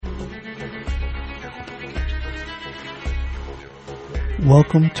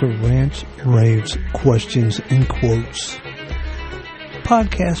Welcome to Rants, Raves, Questions, and Quotes.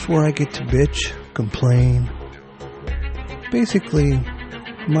 Podcast where I get to bitch, complain. Basically,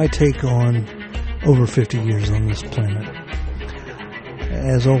 my take on over 50 years on this planet.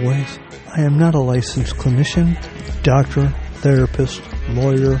 As always, I am not a licensed clinician, doctor, therapist,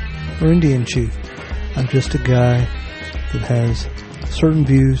 lawyer, or Indian chief. I'm just a guy that has certain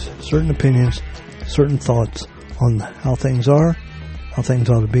views, certain opinions, certain thoughts on how things are, how things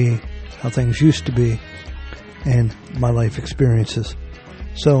ought to be, how things used to be, and my life experiences.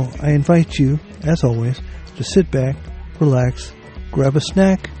 So I invite you, as always, to sit back, relax, grab a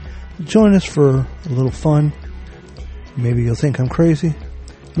snack, join us for a little fun. Maybe you'll think I'm crazy,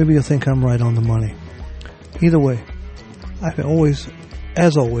 maybe you'll think I'm right on the money. Either way, I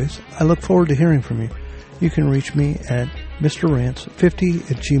look forward to hearing from you. You can reach me at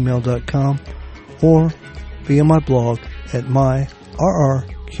mrrants50@gmail.com or via my blog at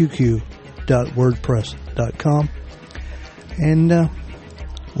myrrqq.wordpress.com. And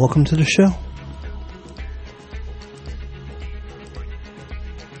welcome to the show.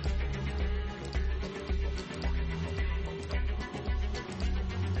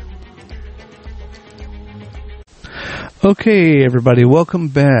 Okay, everybody, welcome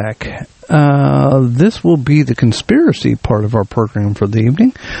back. This will be the conspiracy part of our program for the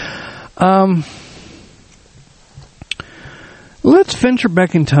evening. Let's venture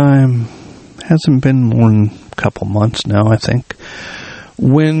back in time. Hasn't been more than a couple months now, I think,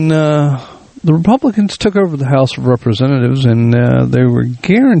 when the Republicans took over the House of Representatives, and they were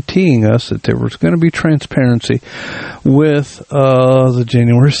guaranteeing us that there was going to be transparency with the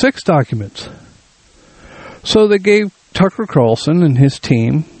January 6th documents. So they gave Tucker Carlson and his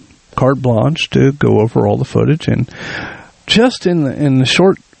team carte blanche to go over all the footage, and just in the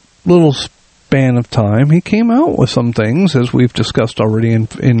short little span of time, he came out with some things, as we've discussed already in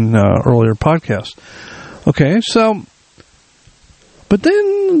earlier podcasts. Okay, so, but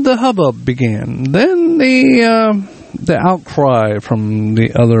then the hubbub began. Then the outcry from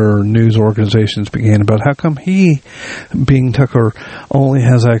the other news organizations began about how come he, being Tucker, only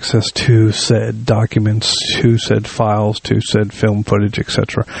has access to said documents, to said files, to said film footage,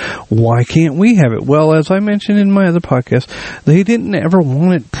 etc. Why can't we have it? Well, as I mentioned in my other podcast, they didn't ever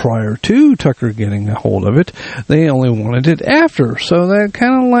want it prior to Tucker getting a hold of it. They only wanted it after. So that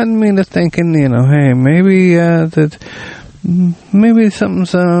kind of led me to thinking, hey, maybe maybe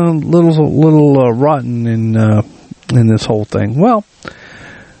something's a little rotten in this whole thing. Well,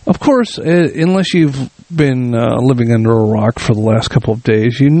 of course, unless you've been living under a rock for the last couple of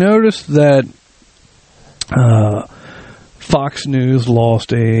days, you notice that Fox News lost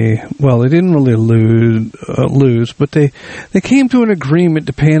they didn't really lose, but they came to an agreement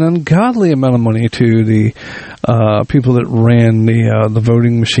to pay an ungodly amount of money to the people that ran the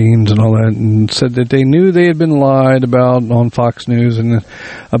voting machines and all that, and said that they knew they had been lied about on Fox News and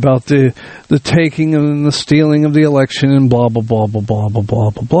about the taking and the stealing of the election and blah blah blah blah blah blah blah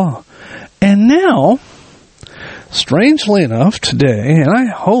blah blah. And now, strangely enough, today, and I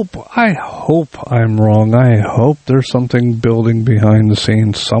hope I'm wrong. I hope there's something building behind the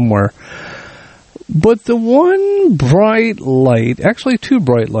scenes somewhere. But the one bright light, actually two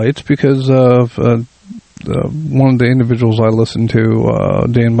bright lights, because of one of the individuals I listened to,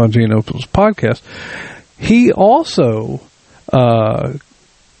 Dan Bongino's podcast, he also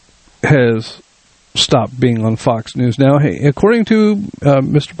has stopped being on Fox News now. Hey, according to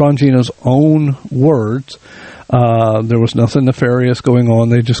Mr. Bongino's own words, there was nothing nefarious going on.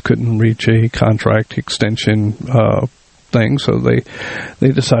 They just couldn't reach a contract extension thing, so they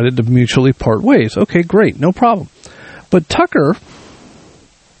decided to mutually part ways. Okay, great, no problem. But Tucker,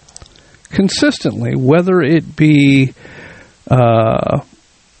 consistently, whether it be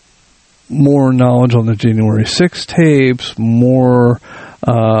more knowledge on the January 6th tapes, more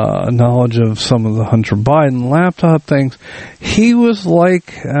knowledge of some of the Hunter Biden laptop things, he was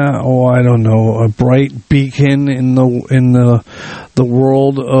like, a bright beacon in the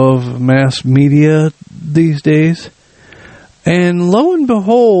world of mass media these days. And lo and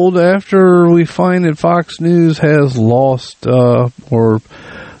behold, after we find that Fox News has lost or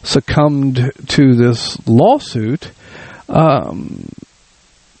succumbed to this lawsuit,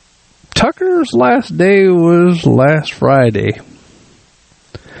 Tucker's last day was last Friday.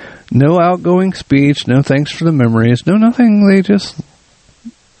 No outgoing speech, no thanks for the memories, no nothing. They just,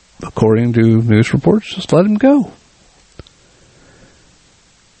 according to news reports, just let him go.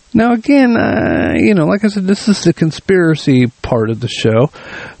 Now again, like I said, this is the conspiracy part of the show.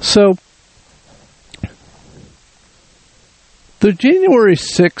 So, the January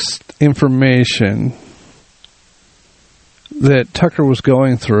 6th information that Tucker was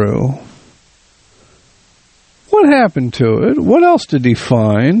going through, what happened to it? What else did he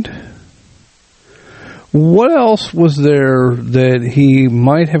find? What else was there that he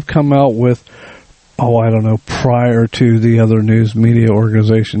might have come out with, I don't know, prior to the other news media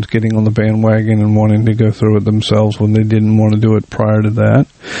organizations getting on the bandwagon and wanting to go through it themselves when they didn't want to do it prior to that?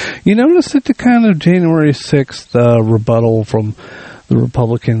 You notice that the kind of January 6th rebuttal from the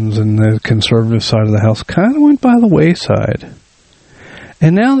Republicans and the conservative side of the House kind of went by the wayside.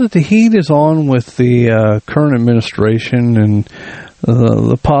 And now that the heat is on with the current administration and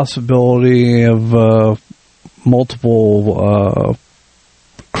the possibility of multiple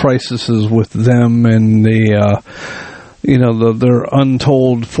crises with them and their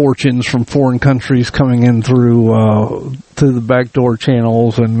untold fortunes from foreign countries coming in through the backdoor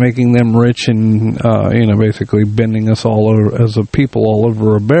channels and making them rich and basically bending us all over as a people all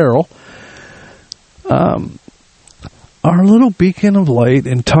over a barrel. Our little beacon of light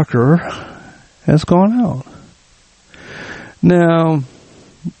in Tucker has gone out. Now,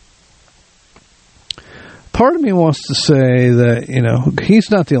 part of me wants to say that,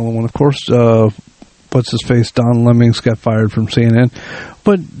 he's not the only one. Of course, what's-his-face, Don Lemmings got fired from CNN.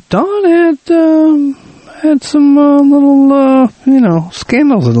 But Don had some little,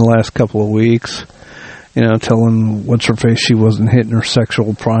 scandals in the last couple of weeks. Telling what's-her-face she wasn't hitting her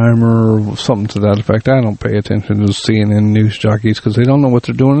sexual primer or something to that effect. I don't pay attention to CNN news jockeys because they don't know what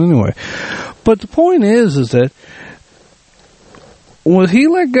they're doing anyway. But the point is that was he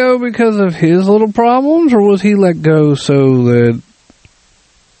let go because of his little problems, or was he let go so that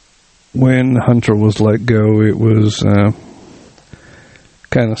when Hunter was let go, it was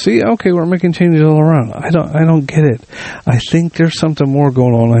kind of, we're making changes all around. I don't get it. I think there's something more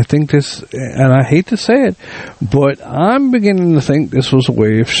going on. I think this, and I hate to say it, but I'm beginning to think this was a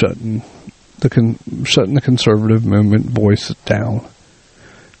way of shutting the conservative movement voice down.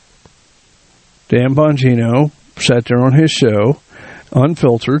 Dan Bongino sat there on his show,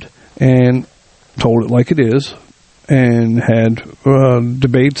 unfiltered, and told it like it is, and had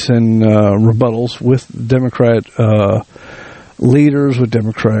debates and rebuttals with Democrat leaders, with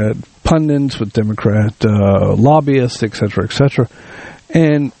Democrat pundits, with Democrat lobbyists, etc.,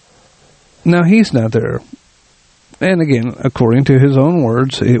 and now he's not there. And again, according to his own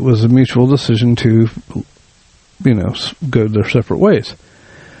words, it was a mutual decision to, go their separate ways.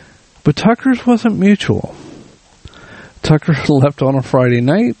 But Tucker's wasn't mutual. Tucker left on a Friday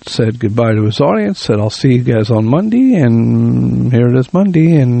night, said goodbye to his audience, said, I'll see you guys on Monday, and here it is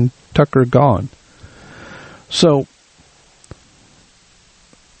Monday, and Tucker gone. So,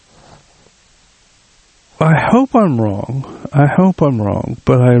 I hope I'm wrong,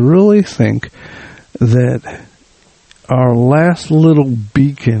 but I really think that our last little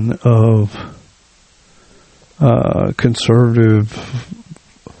beacon of conservative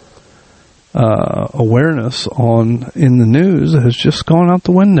awareness in the news has just gone out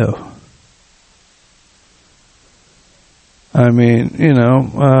the window. I mean,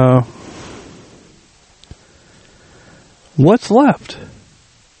 what's left?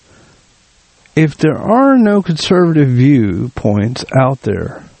 If there are no conservative viewpoints out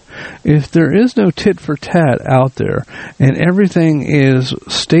there, if there is no tit for tat out there, and everything is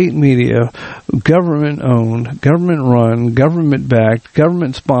state media, government owned, government run, government backed,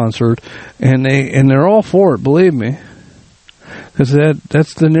 government sponsored, and they're all for it, believe me, because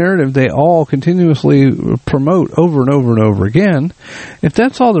that's the narrative they all continuously promote over and over and over again. If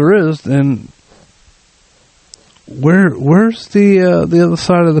that's all there is, then where's the other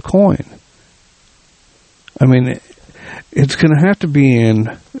side of the coin? I mean, it's going to have to be in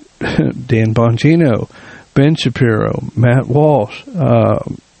Dan Bongino, Ben Shapiro, Matt Walsh,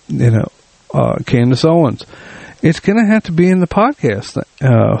 Candace Owens. It's going to have to be in the podcast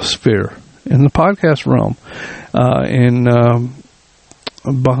sphere, in the podcast realm,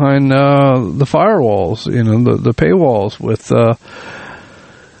 behind the firewalls, the paywalls with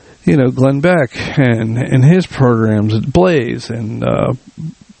Glenn Beck and his programs at Blaze and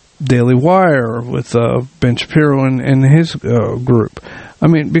Daily Wire with Ben Shapiro and his group. I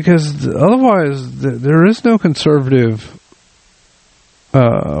mean, because otherwise there is no conservative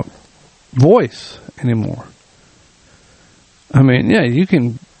voice anymore. I mean, yeah, you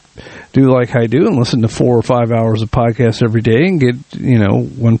can do like I do and listen to 4 or 5 hours of podcasts every day and get,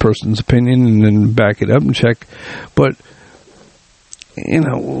 one person's opinion and then back it up and check. But,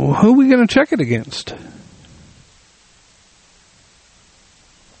 who are we going to check it against?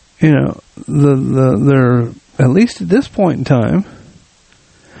 There, at least at this point in time,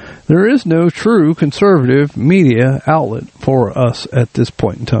 there is no true conservative media outlet for us at this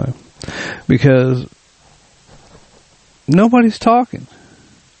point in time. Because Nobody's talking.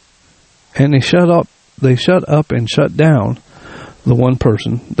 And they shut up and shut down the one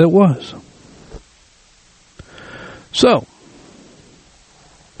person that was. So,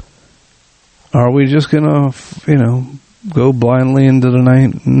 are we just going to, go blindly into the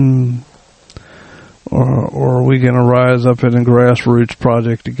night? Or are we going to rise up in a grassroots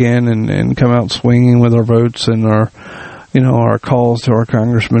project again and come out swinging with our votes and our calls to our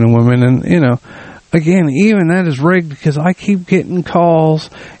congressmen and women? And, again, even that is rigged because I keep getting calls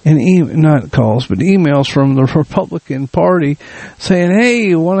and not calls, but emails from the Republican Party saying, "Hey,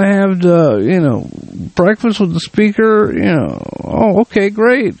 you want to have breakfast with the speaker? Oh, okay,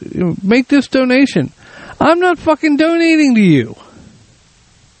 great. Make this donation." I'm not fucking donating to you.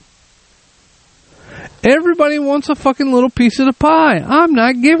 Everybody wants a fucking little piece of the pie. I'm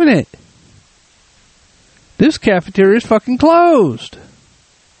not giving it. This cafeteria is fucking closed.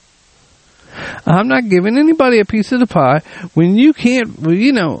 I'm not giving anybody a piece of the pie when you can't,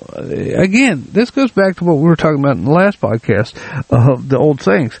 again, this goes back to what we were talking about in the last podcast of the old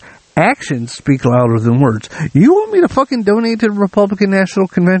sayings. Actions speak louder than words. You want me to fucking donate to the Republican National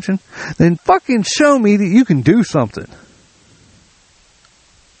Convention? Then fucking show me that you can do something.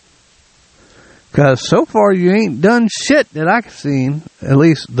 Because so far you ain't done shit that I've seen, at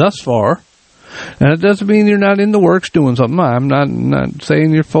least thus far. And it doesn't mean you're not in the works doing something. I'm not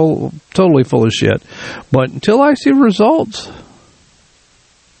saying you're totally full of shit. But until I see results,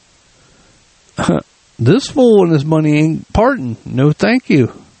 this fool and his money ain't parting. No thank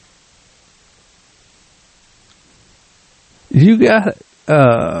you. You got,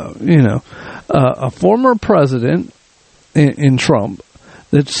 a former president in Trump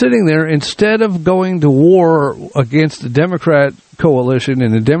that's sitting there, instead of going to war against the Democrat coalition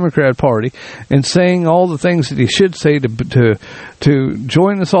and the Democrat Party and saying all the things that he should say to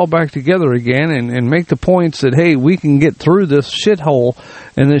join us all back together again and make the points that, hey, we can get through this shithole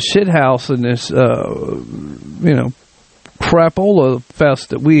and this shithouse and this, crapola fest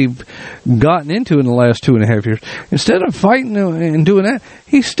that we've gotten into in the last 2.5 years. Instead of fighting and doing that,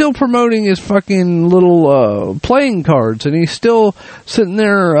 he's still promoting his fucking little playing cards, and he's still sitting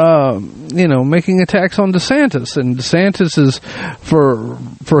there, making attacks on DeSantis. And DeSantis is, for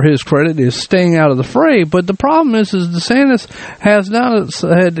his credit, is staying out of the fray. But the problem is DeSantis has not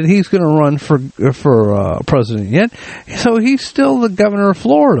said that he's going to run for president yet. So he's still the governor of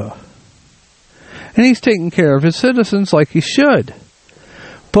Florida. And he's taking care of his citizens like he should.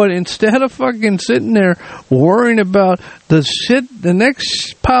 But instead of fucking sitting there worrying about the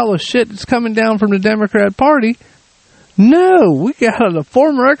next pile of shit that's coming down from the Democrat Party, no, we got a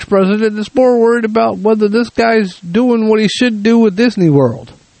former ex-president that's more worried about whether this guy's doing what he should do with Disney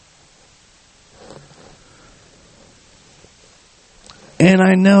World. And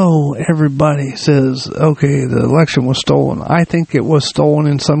I know everybody says, okay, the election was stolen. I think it was stolen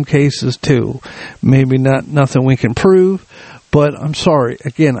in some cases too. Maybe nothing we can prove, but I'm sorry.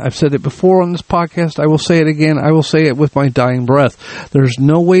 Again, I've said it before on this podcast. I will say it again. I will say it with my dying breath. There's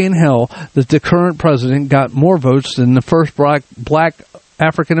no way in hell that the current president got more votes than the first black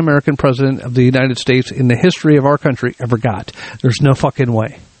African-American president of the United States in the history of our country ever got. There's no fucking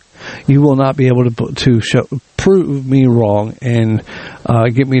way. You will not be able to prove me wrong and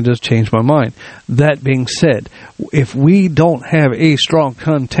get me to change my mind. That being said, if we don't have a strong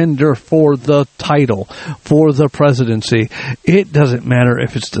contender for the title, for the presidency, it doesn't matter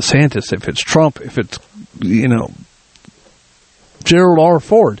if it's DeSantis, if it's Trump, if it's, Gerald R.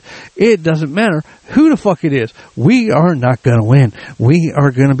 Ford. It doesn't matter who the fuck it is. We are not going to win. We are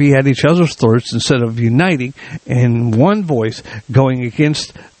going to be at each other's throats instead of uniting in one voice going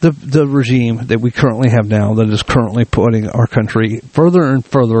against the regime that we currently have now that is currently putting our country further and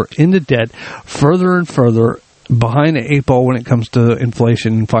further into debt, further and further behind the 8 ball when it comes to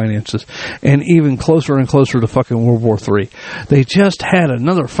inflation and finances, and even closer and closer to fucking World War III. They just had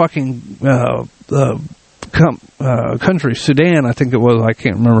another fucking country, Sudan, I think it was, I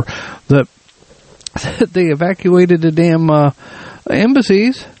can't remember, that they evacuated the damn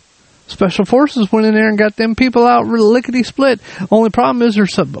embassies. Special forces went in there and got them people out lickety-split. Only problem is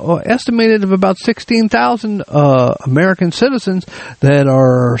there's estimated of about 16,000 American citizens that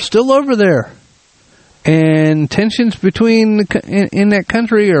are still over there. And tensions in that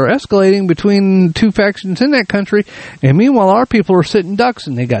country are escalating between two factions in that country. And meanwhile, our people are sitting ducks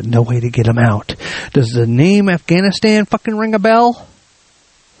and they got no way to get them out. Does the name Afghanistan fucking ring a bell?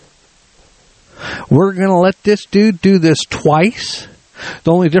 We're going to let this dude do this twice?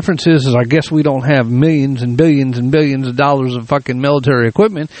 The only difference is I guess we don't have millions and billions and billions of dollars of fucking military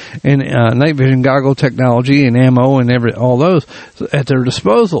equipment and night vision goggle technology and ammo and all those at their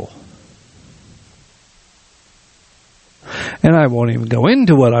disposal. And I won't even go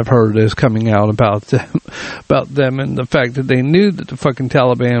into what I've heard is coming out about them and the fact that they knew that the fucking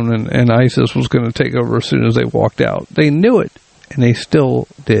Taliban and ISIS was going to take over as soon as they walked out. They knew it, and they still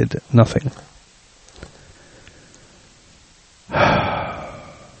did nothing.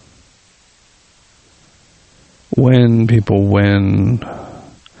 When people win.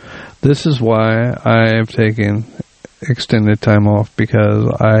 This is why I have taken extended time off, because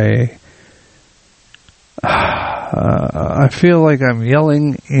I feel like I'm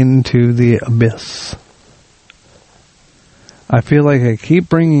yelling into the abyss. I feel like I keep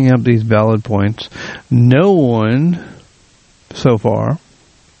bringing up these valid points. No one so far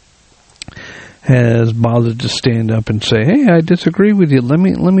has bothered to stand up and say, "Hey, I disagree with you.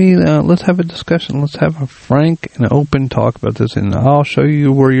 Let's have a discussion. Let's have a frank and open talk about this, and I'll show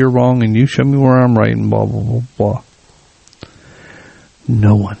you where you're wrong, and you show me where I'm right, and blah blah blah blah."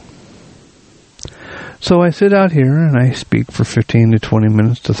 No one. So I sit out here and I speak for 15 to 20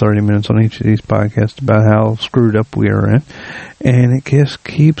 minutes to 30 minutes on each of these podcasts about how screwed up we are in, and it just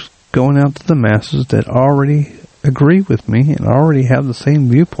keeps going out to the masses that already agree with me and already have the same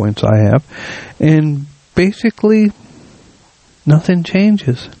viewpoints I have, and basically nothing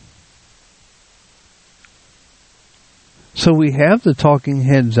changes. So we have the talking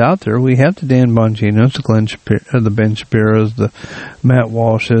heads out there. We have the Dan Bonginos, the Ben Shapiro's, the Matt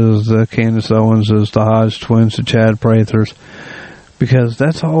Walsh's, the Candace Owens's, the Hodge twins, the Chad Prathers, because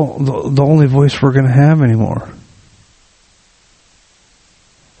that's all the only voice we're going to have anymore.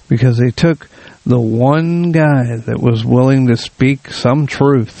 Because they took the one guy that was willing to speak some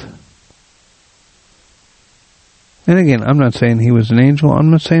truth. And again, I'm not saying he was an angel.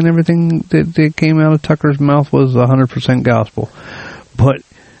 I'm not saying everything that came out of Tucker's mouth was 100% gospel. But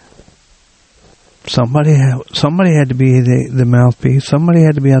somebody had to be the mouthpiece. Somebody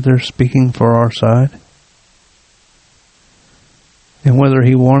had to be out there speaking for our side. And whether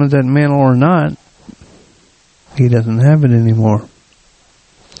he wanted that mantle or not, he doesn't have it anymore.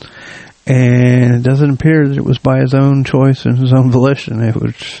 And it doesn't appear that it was by his own choice and his own volition. It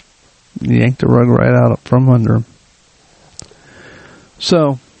was yanked the rug right out from under him.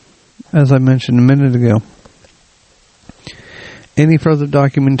 So, as I mentioned a minute ago, any further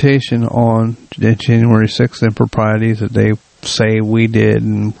documentation on January 6th improprieties that they say we did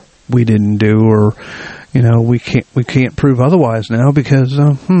and we didn't do, or we can't prove otherwise now, because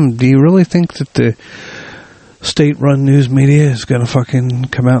do you really think that the state-run news media is going to fucking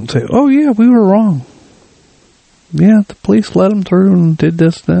come out and say, "Oh yeah, we were wrong. Yeah, the police let them through and did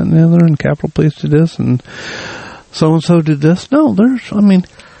this, that, and the other, and Capitol Police did this, and so-and-so did this"? No,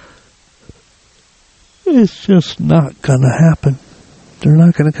 it's just not going to happen. They're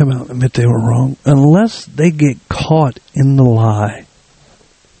not going to come out and admit they were wrong unless they get caught in the lie.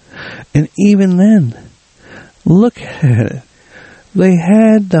 And even then, look at it. They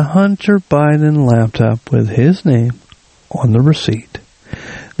had the Hunter Biden laptop with his name on the receipt.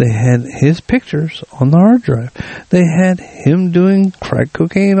 They had his pictures on the hard drive. They had him doing crack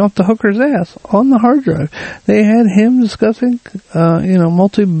cocaine off the hooker's ass on the hard drive. They had him discussing,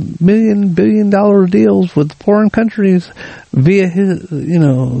 multi-billion deals with foreign countries via his,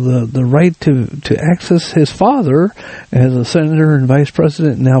 the right to access his father as a senator and vice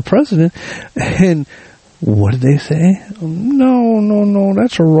president, now president. And what did they say? No,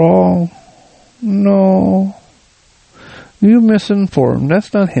 that's wrong. No. You misinformed.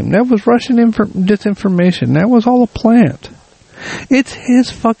 That's not him. That was Russian disinformation. That was all a plant. It's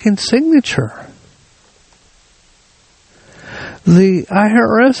his fucking signature. The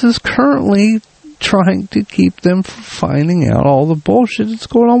IRS is currently trying to keep them from finding out all the bullshit that's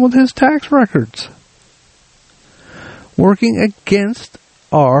going on with his tax records. Working against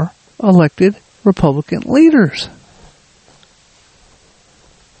our elected Republican leaders.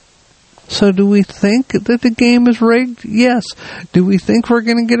 So do we think that the game is rigged? Yes. Do we think we're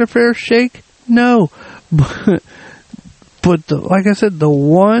going to get a fair shake? No. But like I said, the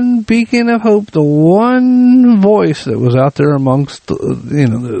one beacon of hope, the one voice that was out there amongst the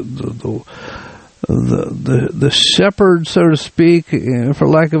shepherd, so to speak, for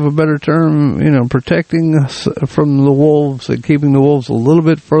lack of a better term, protecting us from the wolves and keeping the wolves a little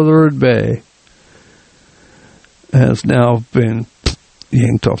bit further at bay, has now been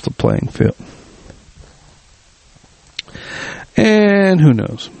yanked off the playing field. And who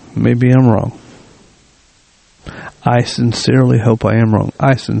knows? Maybe I'm wrong. I sincerely hope I am wrong.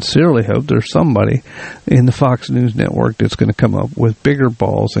 I sincerely hope there's somebody in the Fox News network that's going to come up with bigger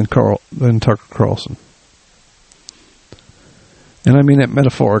balls than Tucker Carlson. And I mean that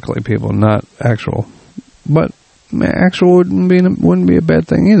metaphorically, people, not actual. But actual wouldn't be a bad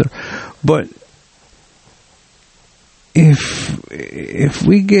thing either. But if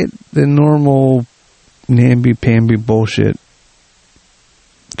we get the normal namby-pamby bullshit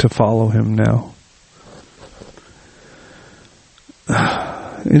to follow him now,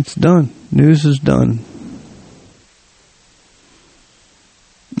 it's done. News is done.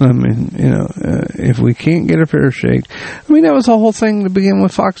 I mean, if we can't get a fair shake, I mean, that was the whole thing to begin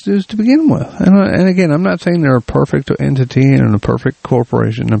with Fox News to begin with. And again, I'm not saying they're a perfect entity and a perfect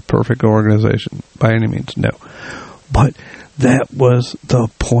corporation, a perfect organization by any means, no. But that was the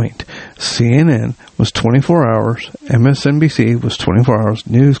point. CNN was 24 hours, MSNBC was 24 hours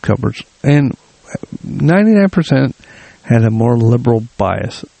news coverage, and 99% had a more liberal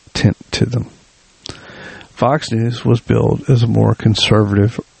bias tint to them. Fox News was billed as a more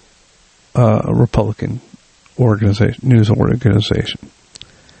conservative Republican news organization.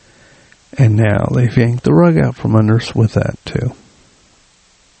 And now they've yanked the rug out from under us with that, too.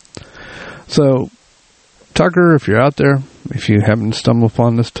 So, Tucker, if you're out there, if you happen to stumble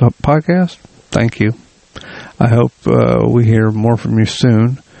upon this podcast, thank you. I hope we hear more from you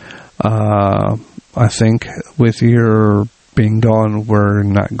soon. I think with your being gone, we're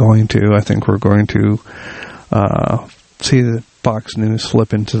not going to. I think we're going to see the Fox News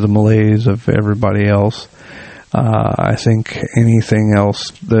slip into the malaise of everybody else. I think anything else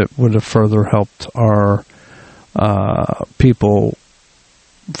that would have further helped our people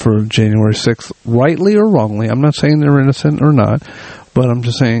for January 6th, rightly or wrongly, I'm not saying they're innocent or not, but I'm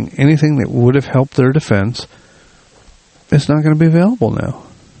just saying anything that would have helped their defense is not going to be available now.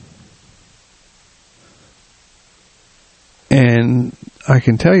 And I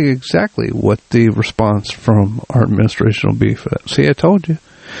can tell you exactly what the response from our administration will be for that. See, I told you.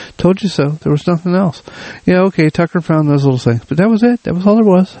 Told you so. There was nothing else. Yeah, okay, Tucker found those little things. But that was it. That was all there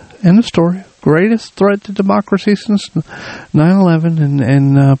was. End of story. Greatest threat to democracy since 9/11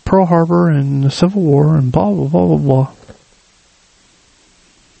 and Pearl Harbor and the Civil War and blah, blah, blah, blah, blah.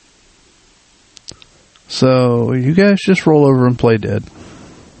 So, you guys just roll over and play dead.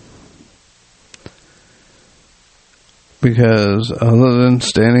 Because other than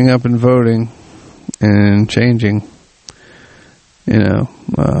standing up and voting and changing,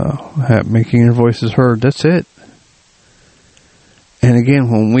 making your voices heard, that's it. And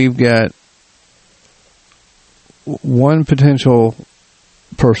again, when we've got one potential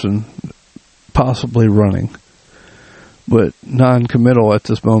person possibly running, but non-committal at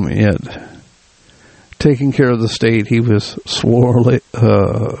this moment yet, taking care of the state he was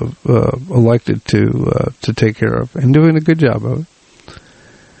elected to take care of, and doing a good job of it.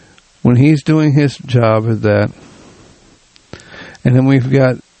 When he's doing his job at that, and then we've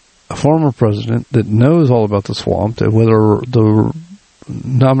got a former president that knows all about the swamp, that whether the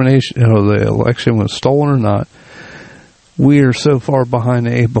nomination or the election was stolen or not, we are so far behind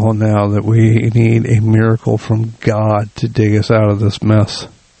the eight ball now that we need a miracle from God to dig us out of this mess.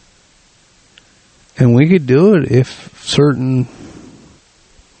 And we could do it if certain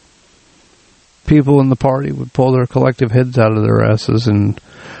people in the party would pull their collective heads out of their asses and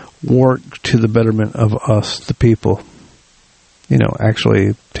work to the betterment of us, the people.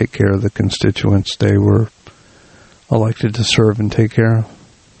 Actually take care of the constituents they were elected to serve and take care of.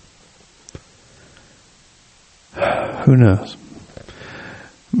 Who knows?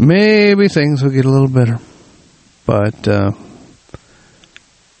 Maybe things will get a little better. But,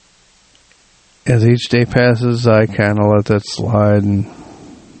 as each day passes, I kind of let that slide, and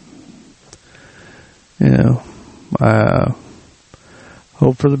I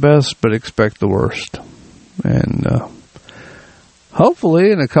hope for the best, but expect the worst. And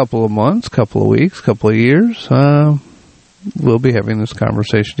hopefully, in a couple of months, couple of weeks, couple of years, we'll be having this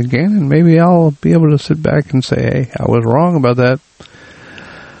conversation again, and maybe I'll be able to sit back and say, "Hey, I was wrong about that.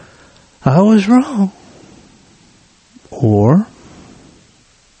 I was wrong," or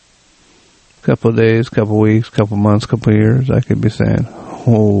couple of days, couple of weeks, couple of months, couple of years, I could be saying,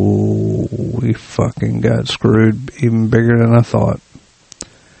 oh, we fucking got screwed even bigger than I thought.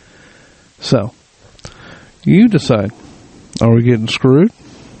 So, you decide. Are we getting screwed?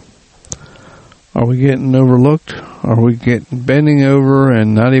 Are we getting overlooked? Are we getting bending over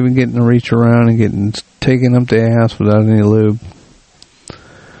and not even getting to reach around and getting taken up the ass without any lube?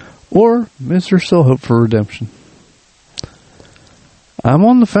 Or is there still hope for redemption? I'm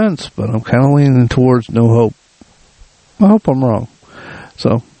on the fence, but I'm kind of leaning towards no hope. I hope I'm wrong.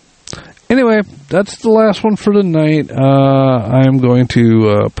 So, anyway, that's the last one for tonight. I'm going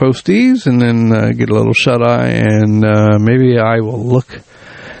to post these and then get a little shut-eye, and maybe I will look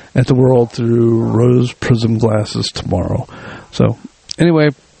at the world through rose prism glasses tomorrow. So, anyway,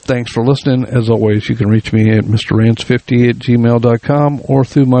 Thanks for listening. As always, you can reach me at mrrance50@gmail.com or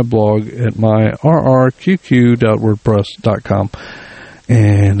through my blog at myrrqq.wordpress.com.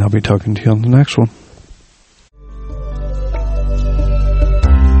 And I'll be talking to you on the next one.